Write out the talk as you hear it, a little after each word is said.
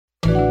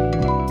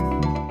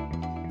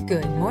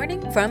Good morning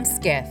from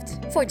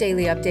Skift. For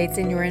daily updates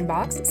in your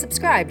inbox,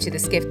 subscribe to the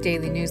Skift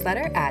Daily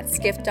newsletter at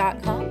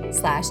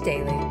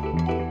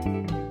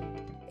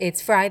skift.com/daily.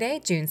 It's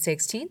Friday, June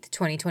 16th,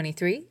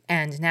 2023,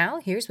 and now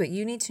here's what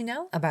you need to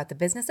know about the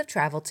business of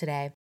travel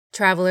today.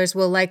 Travelers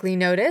will likely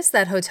notice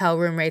that hotel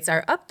room rates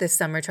are up this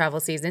summer travel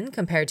season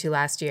compared to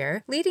last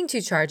year, leading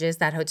to charges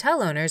that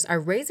hotel owners are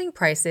raising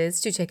prices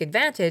to take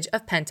advantage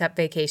of pent-up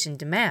vacation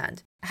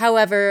demand.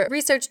 However,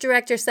 research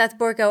director Seth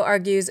Borko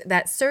argues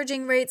that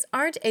surging rates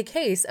aren't a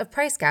case of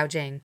price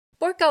gouging.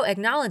 Borko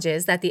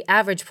acknowledges that the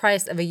average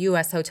price of a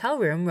U.S. hotel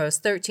room rose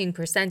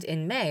 13%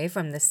 in May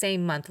from the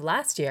same month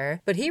last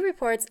year, but he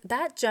reports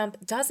that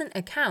jump doesn't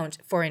account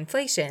for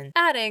inflation,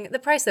 adding the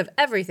price of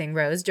everything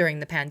rose during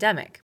the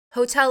pandemic.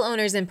 Hotel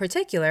owners in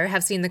particular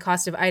have seen the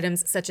cost of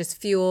items such as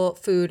fuel,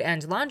 food,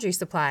 and laundry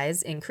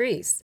supplies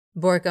increase.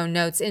 Borko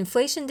notes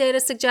inflation data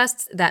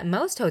suggests that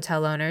most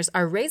hotel owners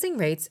are raising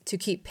rates to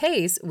keep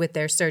pace with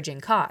their surging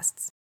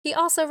costs. He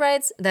also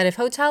writes that if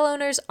hotel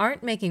owners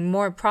aren't making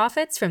more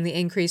profits from the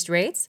increased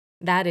rates,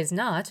 that is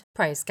not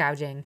price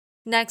gouging.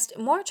 Next,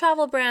 more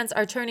travel brands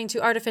are turning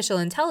to artificial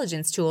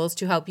intelligence tools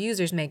to help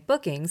users make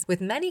bookings,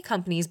 with many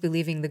companies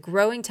believing the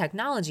growing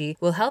technology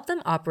will help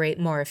them operate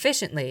more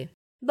efficiently.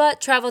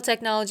 But travel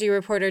technology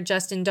reporter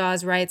Justin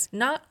Dawes writes,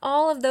 not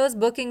all of those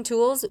booking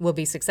tools will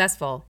be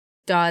successful.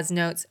 Dawes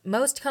notes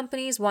most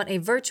companies want a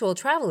virtual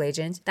travel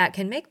agent that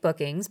can make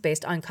bookings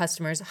based on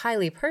customers'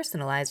 highly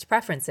personalized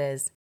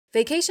preferences.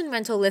 Vacation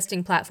rental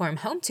listing platform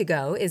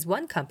HomeToGo is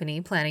one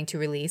company planning to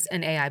release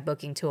an AI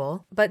booking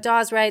tool, but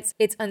Dawes writes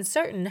it's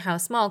uncertain how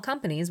small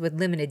companies with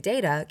limited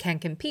data can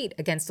compete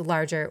against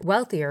larger,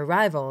 wealthier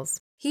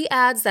rivals. He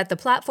adds that the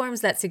platforms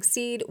that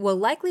succeed will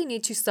likely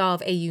need to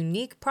solve a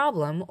unique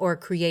problem or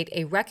create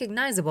a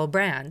recognizable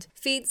brand,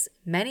 feats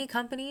many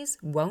companies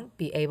won't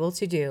be able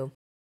to do.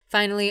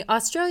 Finally,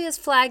 Australia's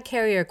flag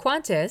carrier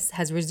Qantas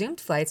has resumed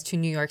flights to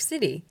New York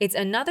City. It's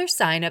another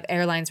sign of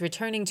airlines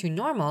returning to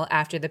normal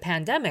after the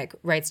pandemic,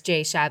 writes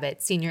Jay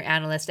Shabbat, senior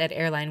analyst at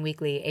Airline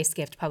Weekly, a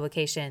Skift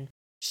publication.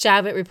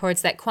 Shabbat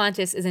reports that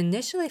Qantas is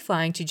initially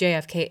flying to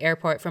JFK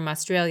Airport from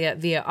Australia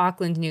via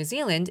Auckland, New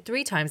Zealand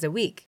 3 times a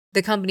week.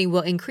 The company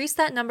will increase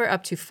that number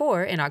up to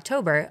 4 in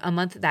October, a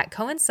month that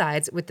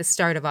coincides with the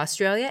start of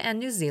Australia and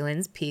New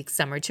Zealand's peak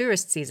summer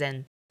tourist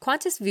season.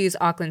 Qantas views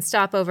Auckland's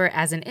stopover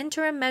as an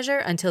interim measure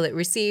until it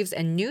receives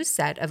a new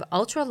set of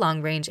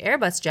ultra-long-range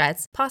Airbus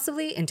jets,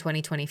 possibly in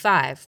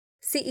 2025.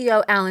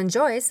 CEO Alan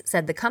Joyce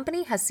said the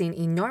company has seen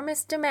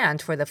enormous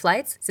demand for the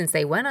flights since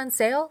they went on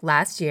sale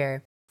last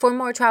year. For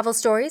more travel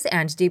stories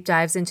and deep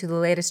dives into the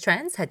latest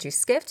trends, head to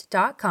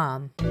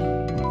skift.com.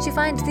 To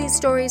find these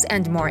stories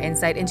and more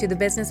insight into the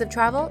business of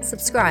travel,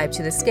 subscribe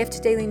to the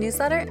Skift Daily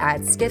newsletter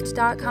at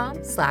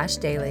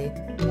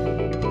skift.com/daily.